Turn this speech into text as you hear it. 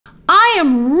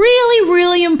am really,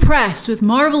 really impressed with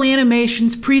Marvel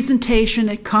Animation's presentation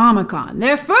at Comic-Con.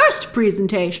 Their first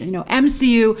presentation,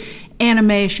 MCU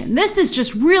Animation. This is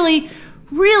just really,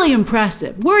 really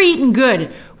impressive. We're eating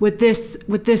good with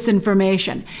this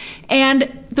information. And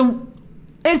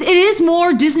it is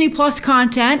more Disney Plus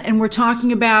content, and we're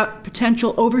talking about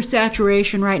potential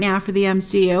oversaturation right now for the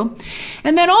MCU.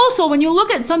 And then also, when you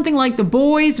look at something like The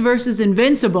Boys versus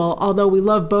Invincible, although we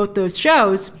love both those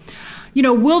shows,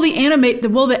 will the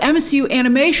MCU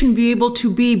animation be able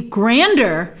to be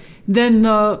grander than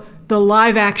the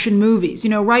live action movies?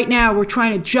 Right now we're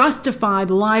trying to justify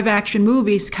the live action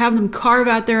movies, have them carve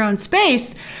out their own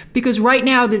space, because right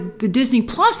now the Disney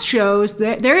Plus shows,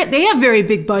 they have very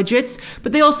big budgets,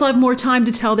 but they also have more time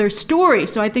to tell their story.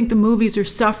 So I think the movies are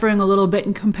suffering a little bit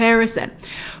in comparison.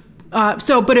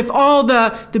 But if all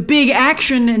the big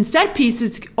action and set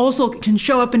pieces also can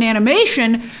show up in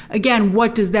animation, again,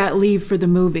 what does that leave for the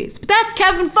movies? But that's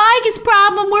Kevin Feige's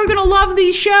problem. We're going to love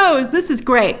these shows. This is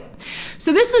great.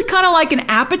 So this is kind of like an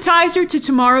appetizer to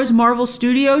tomorrow's Marvel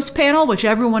Studios panel, which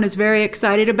everyone is very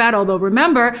excited about. Although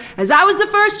remember, as I was the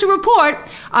first to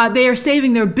report, they are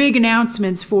saving their big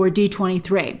announcements for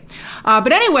D23.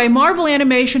 But anyway, Marvel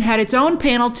Animation had its own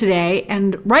panel today,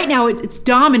 and right now it's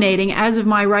dominating. As of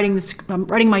my writing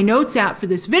my notes out for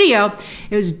this video,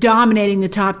 it was dominating the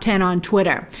top 10 on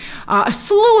Twitter. A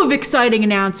slew of exciting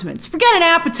announcements. Forget an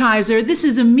appetizer. This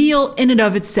is a meal in and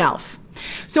of itself.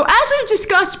 So as we've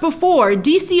discussed before,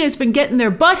 DC has been getting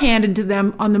their butt handed to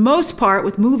them on the most part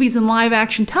with movies and live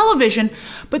action television,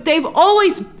 but they've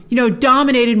always,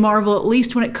 dominated Marvel, at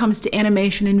least when it comes to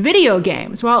animation and video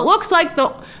games. Well, it looks like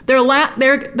their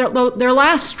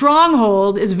last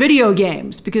stronghold is video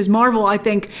games, because Marvel, I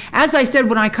think, as I said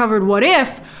when I covered What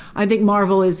If, I think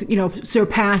Marvel is,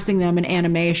 surpassing them in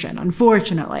animation,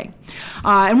 unfortunately.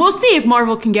 And we'll see if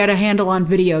Marvel can get a handle on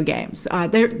video games.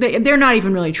 They're not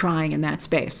even really trying in that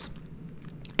space.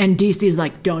 And DC's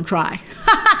like, don't try.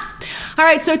 All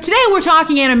right, so today we're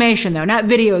talking animation, though, not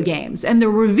video games. And the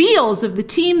reveals of the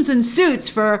teams and suits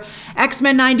for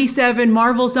X-Men 97,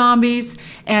 Marvel Zombies,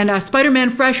 and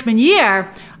Spider-Man Freshman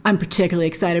Year. I'm particularly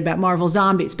excited about Marvel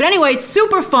Zombies. But anyway, it's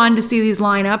super fun to see these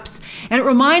lineups. And it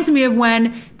reminds me of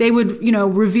when they would,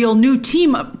 reveal new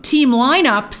team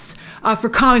lineups for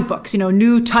comic books,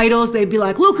 new titles. They'd be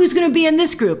like, look who's going to be in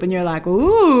this group. And you're like,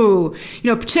 ooh.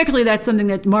 Particularly that's something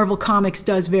that Marvel Comics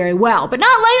does very well. But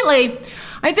not lately.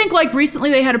 I think like recently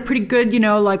they had a pretty good,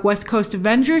 like West Coast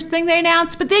Avengers thing they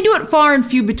announced, but they do it far and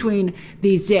few between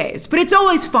these days. But it's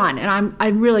always fun, and I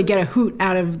really get a hoot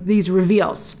out of these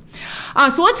reveals.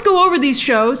 So let's go over these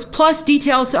shows, plus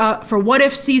details for What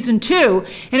If Season 2,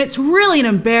 and it's really an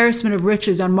embarrassment of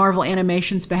riches on Marvel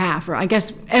Animation's behalf, or I guess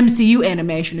MCU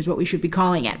Animation is what we should be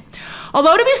calling it.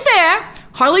 Although to be fair,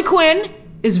 Harley Quinn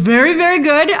is very, very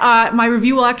good. My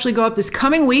review will actually go up this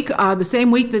coming week, the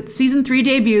same week that Season 3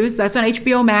 debuts. That's on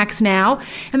HBO Max now.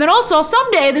 And then also,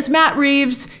 someday, this Matt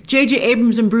Reeves, J.J.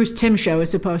 Abrams, and Bruce Timm show is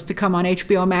supposed to come on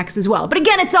HBO Max as well. But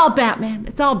again, it's all Batman.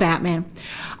 It's all Batman.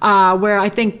 Where I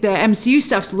think the MCU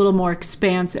stuff's a little more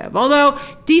expansive. Although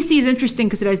DC is interesting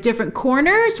because it has different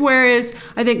corners, whereas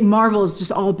I think Marvel is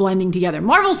just all blending together.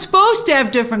 Marvel's supposed to have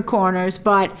different corners,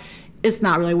 but it's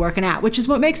not really working out, which is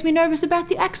what makes me nervous about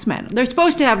the X-Men. They're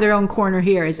supposed to have their own corner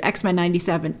here, as X-Men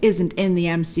 97 isn't in the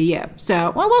MCU.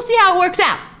 So, well, we'll see how it works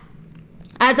out.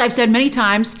 As I've said many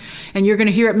times, and you're going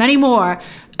to hear it many more,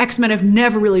 X-Men have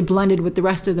never really blended with the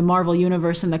rest of the Marvel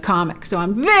Universe in the comics. So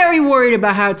I'm very worried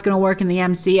about how it's going to work in the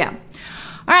MCU. All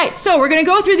right, so we're going to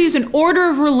go through these in order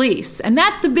of release, and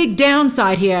that's the big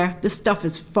downside here. This stuff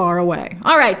is far away.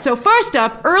 All right, so first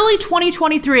up, early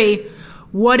 2023,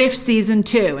 What If Season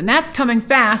 2, and that's coming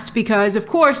fast because, of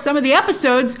course, some of the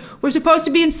episodes were supposed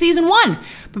to be in Season 1,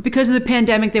 but because of the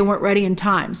pandemic, they weren't ready in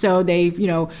time. So they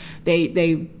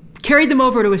carried them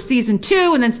over to a Season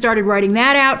 2 and then started writing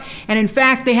that out. And in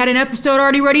fact, they had an episode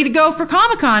already ready to go for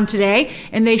Comic-Con today,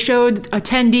 and they showed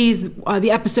attendees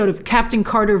the episode of Captain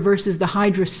Carter versus the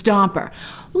Hydra Stomper.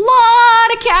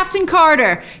 Lot of Captain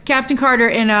Carter. Captain Carter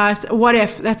in What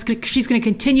If. She's going to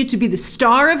continue to be the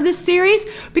star of this series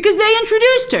because they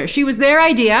introduced her. She was their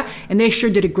idea, and they sure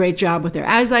did a great job with her.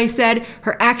 As I said,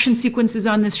 her action sequences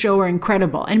on this show are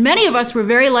incredible, and many of us were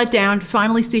very let down to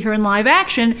finally see her in live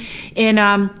action in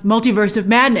Multiverse of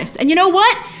Madness. And you know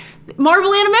what?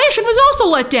 Marvel Animation was also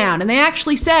let down, and they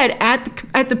actually said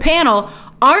at the panel,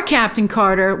 our Captain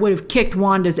Carter would have kicked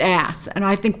Wanda's ass. And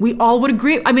I think we all would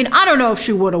agree. I mean, I don't know if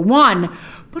she would have won,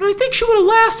 but I think she would have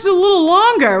lasted a little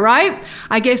longer, right?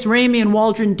 I guess Raimi and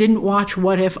Waldron didn't watch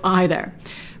What If either.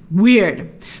 Weird.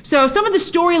 So some of the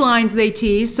storylines they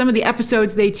teased, some of the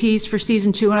episodes they teased for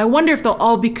season 2, and I wonder if they'll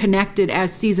all be connected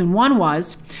as season 1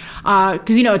 was,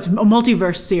 because you know it's a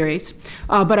multiverse series.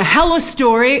 But a Hela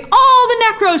story, all the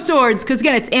Necro swords, because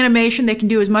again it's animation, they can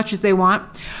do as much as they want.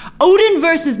 Odin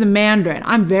versus the Mandarin.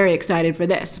 I'm very excited for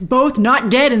this. Both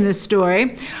not dead in this story,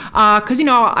 because you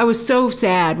know I was so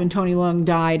sad when Tony Leung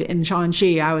died in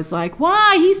Shang-Chi. I was like,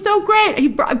 why? He's so great. He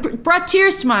brought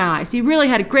tears to my eyes. He really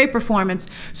had a great performance.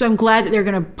 So I'm glad that they're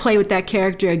going to play with that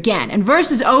character again. And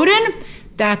versus Odin,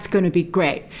 that's going to be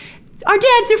great. Our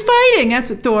dads are fighting. That's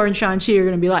what Thor and Shang-Chi are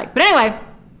going to be like. But anyway.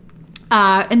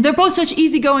 And they're both such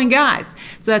easygoing guys,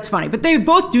 so that's funny. But they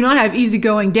both do not have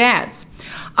easygoing dads.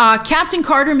 Captain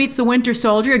Carter meets the Winter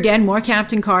Soldier. Again, more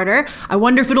Captain Carter. I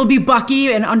wonder if it'll be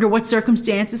Bucky and under what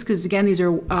circumstances, because again, these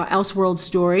are Elseworld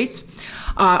stories.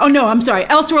 Oh no, I'm sorry.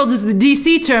 Elseworlds is the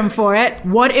DC term for it.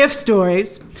 What if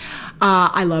stories.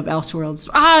 I love Elseworlds.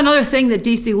 Another thing that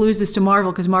DC loses to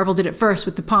Marvel, because Marvel did it first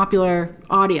with the popular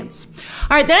audience.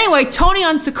 All right, then anyway, Tony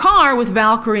on Sakaar with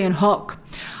Valkyrie and Hulk.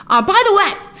 By the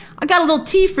way, I got a little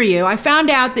tea for you. I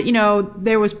found out that, you know,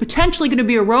 there was potentially going to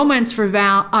be a romance for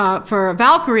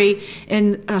Valkyrie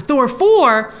in Thor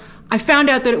 4. I found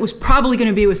out that it was probably going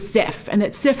to be with Sif, and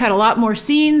that Sif had a lot more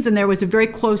scenes, and there was a very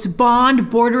close bond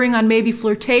bordering on maybe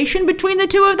flirtation between the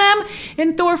two of them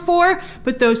in Thor 4.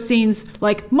 But those scenes,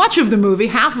 like much of the movie,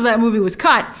 half of that movie was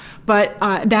cut. But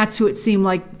that's who it seemed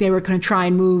like they were going to try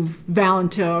and move Val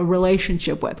into a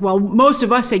relationship with. Well, most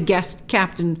of us had guessed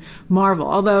Captain Marvel,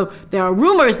 although there are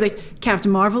rumors that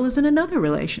Captain Marvel is in another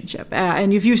relationship.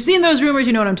 And if you've seen those rumors,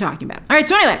 you know what I'm talking about. All right,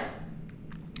 so anyway.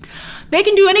 They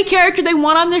can do any character they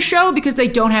want on this show because they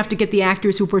don't have to get the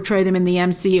actors who portray them in the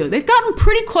MCU. They've gotten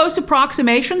pretty close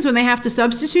approximations when they have to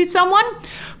substitute someone,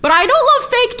 but I don't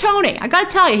love fake Tony. I gotta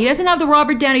tell you, he doesn't have the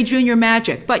Robert Downey Jr.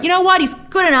 magic, but you know what? He's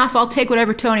good enough. I'll take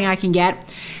whatever Tony I can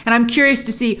get, and I'm curious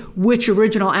to see which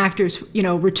original actors, you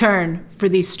know, return for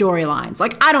these storylines.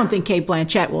 Like, I don't think Cate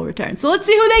Blanchett will return, so let's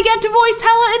see who they get to voice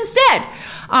Hela instead.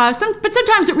 But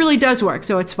sometimes it really does work,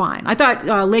 so it's fine. I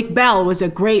thought Lake Bell was a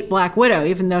great Black Widow,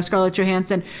 even though Scarlett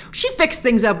Johansson, she fixed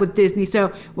things up with Disney,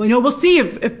 so we'll see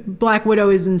if Black Widow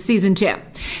is in season 2.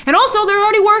 And also, they're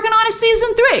already working on a season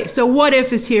 3, so What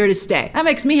If is here to stay. That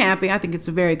makes me happy. I think it's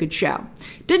a very good show.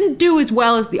 Didn't do as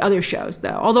well as the other shows, though,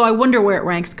 although I wonder where it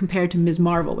ranks compared to Ms.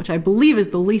 Marvel, which I believe is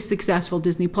the least successful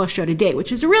Disney Plus show to date,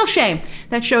 which is a real shame.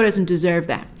 That show doesn't deserve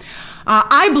that.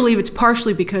 I believe it's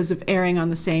partially because of airing on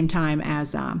the same time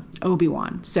as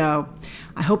Obi-Wan. So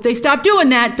I hope they stop doing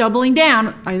that, doubling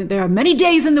down. There are many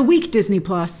days in the week, Disney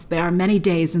Plus. There are many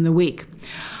days in the week.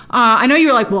 I know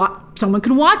you're like, well, someone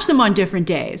can watch them on different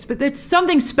days, but it's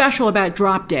something special about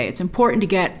drop day. It's important to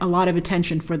get a lot of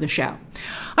attention for the show.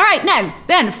 All right,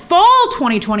 then fall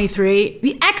 2023,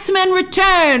 the X-Men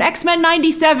return, X-Men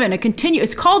 97,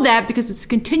 it's called that because it's a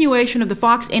continuation of the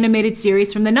Fox animated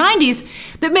series from the 90s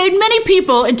that made many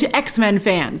people into X-Men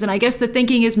fans. And I guess the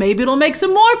thinking is maybe it'll make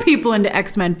some more people into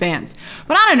X-Men fans.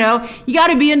 But I don't know, you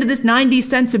gotta be into this 90s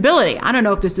sensibility. I don't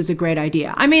know if this is a great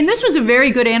idea. I mean, this was a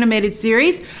very good animated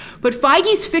series, but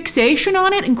Feige's fixation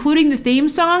on it, including the theme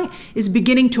song, is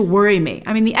beginning to worry me.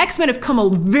 I mean, the X-Men have come a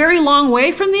very long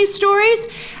way from these stories,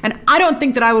 and I don't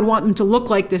think that I would want them to look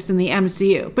like this in the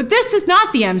MCU. But this is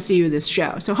not the MCU, this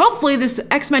show. So hopefully this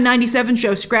X-Men 97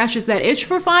 show scratches that itch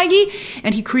for Feige,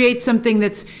 and he creates something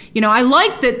that's, you know, I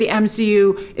like that the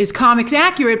MCU is comics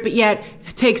accurate, but yet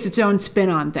takes its own spin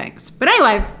on things. But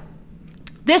anyway,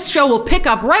 this show will pick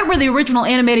up right where the original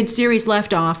animated series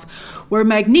left off, where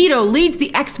Magneto leads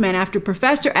the X-Men after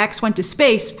Professor X went to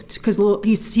space because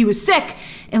he was sick,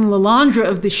 and Lilandra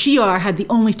of the Shi'ar had the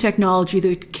only technology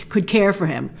that could care for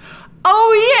him.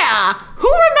 Oh yeah! Who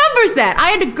remembers that?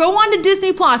 I had to go on to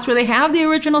Disney Plus where they have the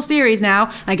original series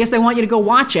now. I guess they want you to go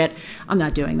watch it. I'm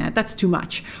not doing that. That's too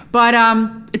much. But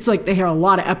it's like they have a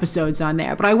lot of episodes on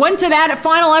there. But I went to that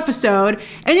final episode,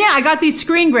 and yeah, I got these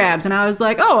screen grabs, and I was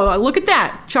like, oh, look at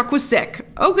that. Chuck was sick.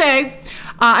 Okay.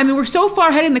 I mean, we're so far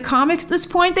ahead in the comics at this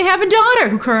point, they have a daughter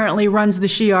who currently runs the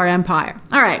Shi'ar Empire.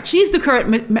 All right, she's the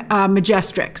current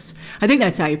Majestrix. I think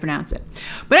that's how you pronounce it.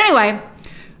 But anyway,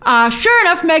 sure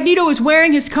enough, Magneto was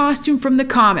wearing his costume from the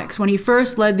comics when he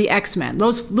first led the X-Men.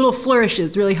 Those little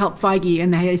flourishes really helped Feige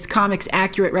in his comics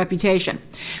accurate reputation.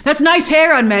 That's nice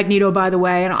hair on Magneto, by the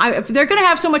way. And if they're going to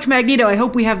have so much Magneto, I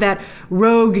hope we have that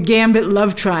Rogue Gambit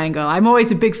love triangle. I'm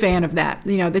always a big fan of that.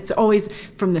 You know, that's always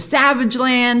from the Savage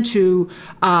Land to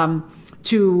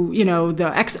you know,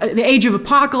 the Age of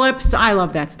Apocalypse. I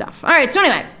love that stuff. All right, so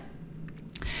anyway.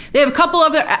 They have a couple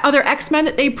of other X-Men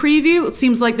that they preview. It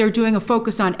seems like they're doing a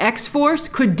focus on X-Force.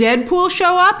 Could Deadpool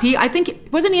show up? I think,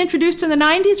 wasn't he introduced in the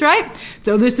 90s, right?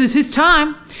 So this is his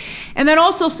time. And then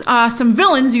also some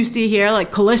villains you see here,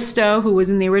 like Callisto, who was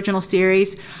in the original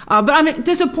series. But I'm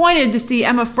disappointed to see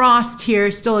Emma Frost here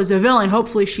still as a villain.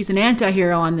 Hopefully she's an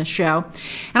anti-hero on this show.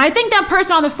 And I think that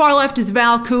person on the far left is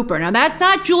Val Cooper. Now, that's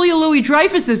not Julia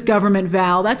Louis-Dreyfus's government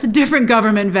Val. That's a different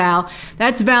government Val.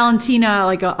 That's Valentina,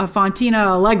 like a Fontina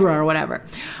Allegra or whatever.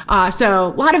 So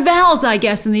a lot of Vals, I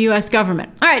guess, in the U.S.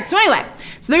 government. All right, so anyway,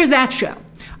 so there's that show.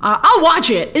 I'll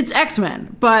watch it. It's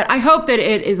X-Men, but I hope that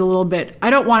it is a little bit. I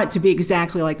don't want it to be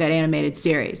exactly like that animated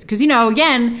series, because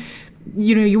again,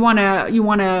 you want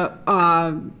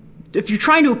to. If you're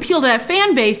trying to appeal to that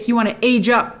fan base, you want to age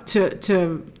up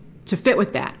to fit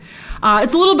with that.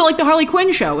 It's a little bit like the Harley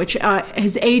Quinn show, which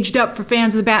has aged up for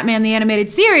fans of the Batman the Animated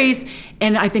Series,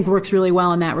 and I think works really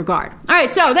well in that regard. All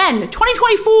right, so then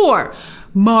 2024.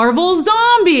 Marvel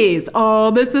Zombies.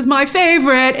 Oh, this is my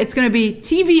favorite. It's going to be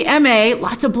TVMA,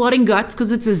 lots of blood and guts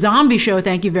because it's a zombie show,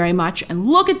 thank you very much. And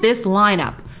look at this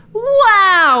lineup.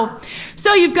 Wow.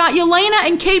 So you've got Yelena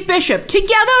and Kate Bishop together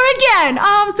again.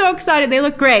 Oh, I'm so excited. They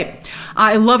look great.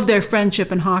 I loved their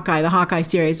friendship in Hawkeye, the Hawkeye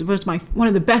series. It was one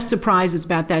of the best surprises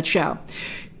about that show.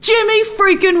 Jimmy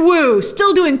freaking Woo,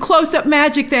 still doing close-up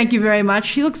magic, thank you very much.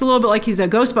 He looks a little bit like he's a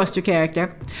Ghostbuster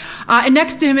character. And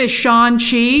next to him is Shang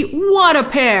Chi. What a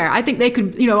pair. I think they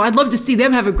could, I'd love to see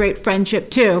them have a great friendship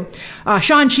too.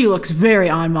 Shang Chi looks very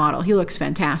on model. He looks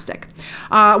fantastic.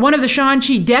 One of the Shang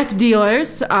Chi death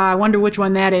dealers, I wonder which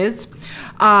one that is.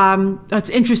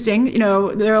 That's interesting.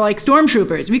 They're like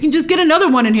stormtroopers. We can just get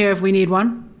another one in here if we need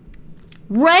one.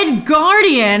 Red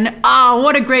Guardian, oh,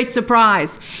 what a great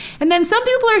surprise. And then some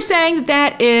people are saying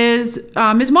that is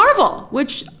Ms. Marvel,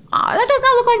 which that does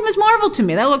not look like Ms. Marvel to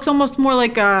me. That looks almost more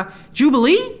like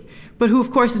Jubilee, but who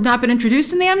of course has not been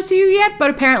introduced in the MCU yet, but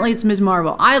apparently it's Ms.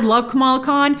 Marvel. I love Kamala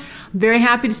Khan. I'm very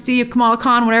happy to see Kamala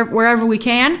Khan wherever we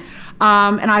can.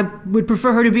 And I would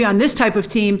prefer her to be on this type of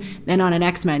team than on an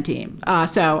X-Men team.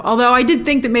 Although I did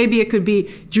think that maybe it could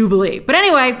be Jubilee. But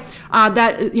anyway,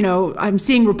 I'm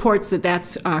seeing reports that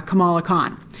that's Kamala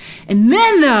Khan. And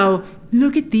then though,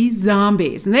 look at these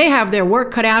zombies. And they have their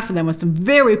work cut out for them with some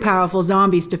very powerful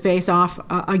zombies to face off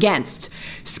against.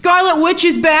 Scarlet Witch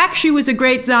is back. She was a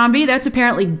great zombie. That's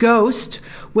apparently Ghost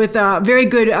with very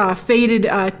good faded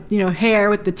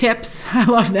hair with the tips. I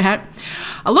love that.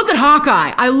 Look at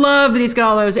Hawkeye. I love that he's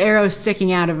got all those arrows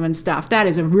sticking out of him and stuff. That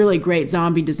is a really great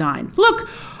zombie design. Look,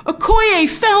 Okoye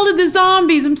fell to the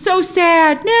zombies. I'm so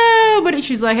sad. No, but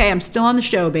she's like, hey, I'm still on the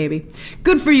show, baby.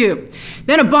 Good for you.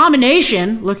 Then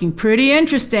Abomination, looking pretty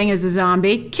interesting as a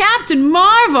zombie. Captain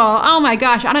Marvel. Oh my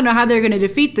gosh, I don't know how they're going to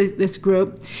defeat this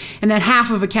group. And then half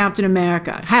of a Captain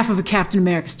America. Half of a Captain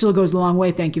America still goes a long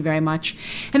way, thank you very much.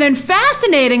 And then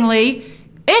fascinatingly,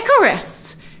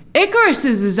 Icarus. Icarus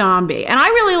is a zombie, and I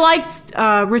really liked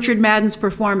Richard Madden's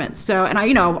performance. So,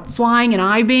 and flying in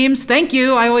I-beams. Thank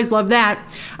you. I always love that.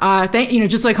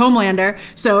 Just like Homelander.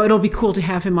 So it'll be cool to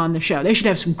have him on the show. They should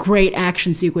have some great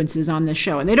action sequences on this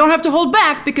show, and they don't have to hold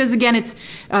back because again, it's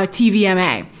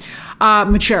TVMA.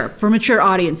 For mature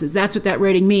audiences. That's what that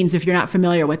rating means if you're not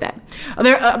familiar with it.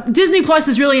 Disney Plus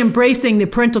is really embracing the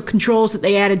parental controls that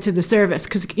they added to the service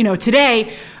because,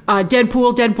 today,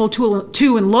 Deadpool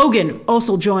 2, and Logan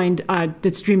also joined the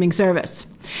streaming service.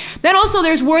 Then also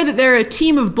there's word that there are a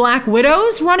team of Black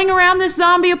Widows running around this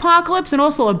zombie apocalypse and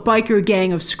also a biker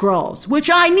gang of Skrulls, which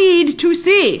I need to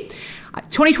see.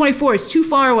 2024 is too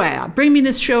far away. Bring me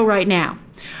this show right now.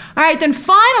 All right, then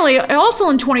finally, also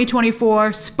in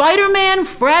 2024, Spider-Man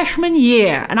Freshman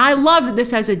Year. And I love that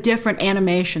this has a different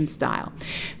animation style.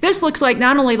 This looks like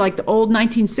not only like the old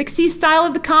 1960s style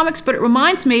of the comics, but it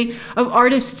reminds me of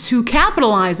artists who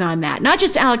capitalize on that. Not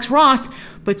just Alex Ross,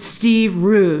 but Steve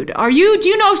Rude. Do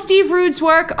you know Steve Rude's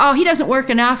work? Oh, he doesn't work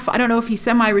enough. I don't know if he's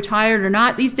semi-retired or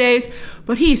not these days,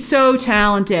 but he's so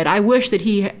talented. I wish that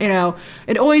he,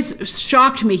 it always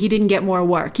shocked me he didn't get more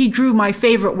work. He drew my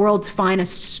favorite World's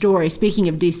Finest story, speaking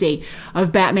of DC,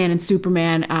 of Batman and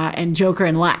Superman and Joker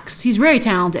and Lex. He's very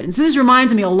talented, and so this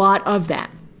reminds me a lot of that.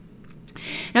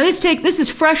 Now this is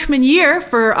freshman year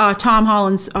for Tom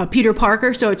Holland's Peter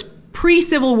Parker, so it's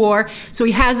pre-Civil War, so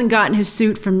he hasn't gotten his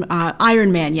suit from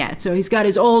Iron Man yet. So he's got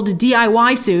his old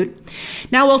DIY suit.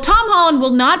 Now, while Tom Holland will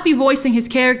not be voicing his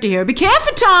character here, be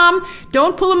careful, Tom!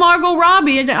 Don't pull a Margot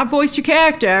Robbie and voice your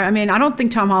character. I mean, I don't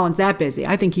think Tom Holland's that busy.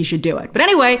 I think he should do it. But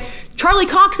anyway, Charlie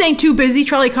Cox ain't too busy.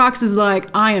 Charlie Cox is like,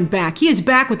 I am back. He is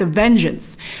back with a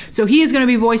vengeance. So he is going to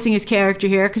be voicing his character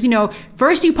here because, you know,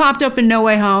 first he popped up in No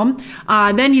Way Home.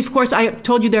 Then, of course, I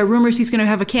told you there are rumors he's going to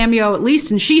have a cameo at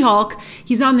least in She-Hulk.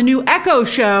 He's on the new Echo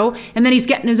show, and then he's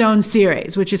getting his own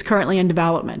series, which is currently in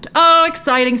development. Oh,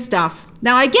 exciting stuff.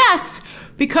 Now, I guess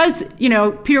because, you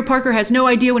know, Peter Parker has no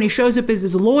idea when he shows up as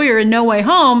his lawyer in No Way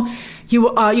Home, you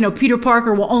know, Peter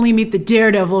Parker will only meet the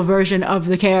Daredevil version of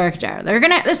the character.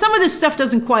 Some of this stuff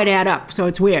doesn't quite add up, so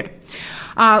it's weird.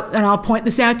 And I'll point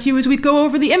this out to you as we go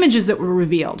over the images that were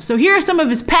revealed. So here are some of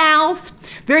his pals.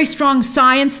 Very strong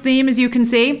science theme, as you can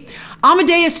see.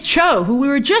 Amadeus Cho, who we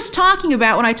were just talking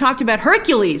about when I talked about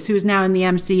Hercules, who is now in the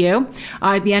MCU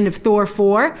at the end of Thor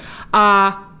 4.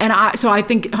 So I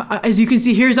think, as you can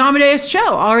see, here's Amadeus Cho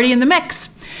already in the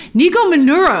mix. Nico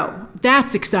Minoru.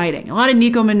 That's exciting. A lot of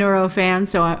Nico Minoru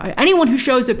fans, so anyone who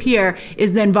shows up here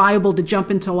is then viable to jump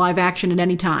into live action at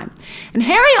any time. And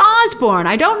Harry Osborn,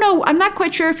 I don't know, I'm not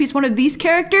quite sure if he's one of these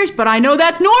characters, but I know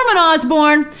that's Norman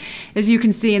Osborn, as you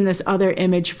can see in this other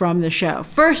image from the show.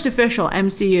 First official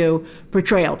MCU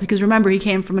portrayal, because remember, he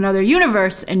came from another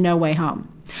universe in No Way Home.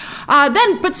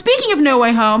 But speaking of No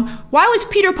Way Home, why was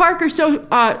Peter Parker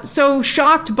so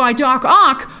shocked by Doc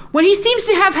Ock when he seems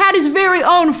to have had his very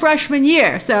own freshman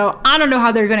year? So I don't know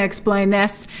how they're going to explain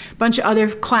this. A bunch of other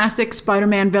classic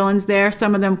Spider-Man villains there.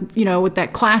 Some of them, you know, with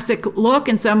that classic look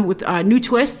and some with new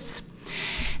twists.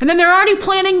 And then they're already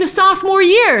planning the sophomore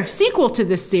year sequel to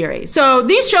this series. So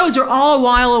these shows are all a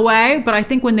while away, but I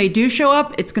think when they do show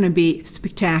up, it's going to be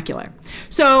spectacular.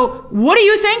 So what do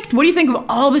you think? What do you think of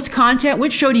all this content?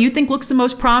 Which show do you think looks the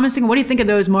most promising? What do you think of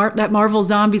those that Marvel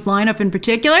Zombies lineup in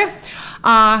particular?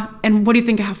 And what do you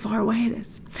think of how far away it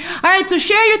is? All right, so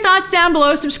share your thoughts down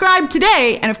below. Subscribe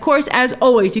today. And of course, as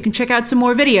always, you can check out some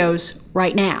more videos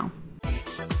right now.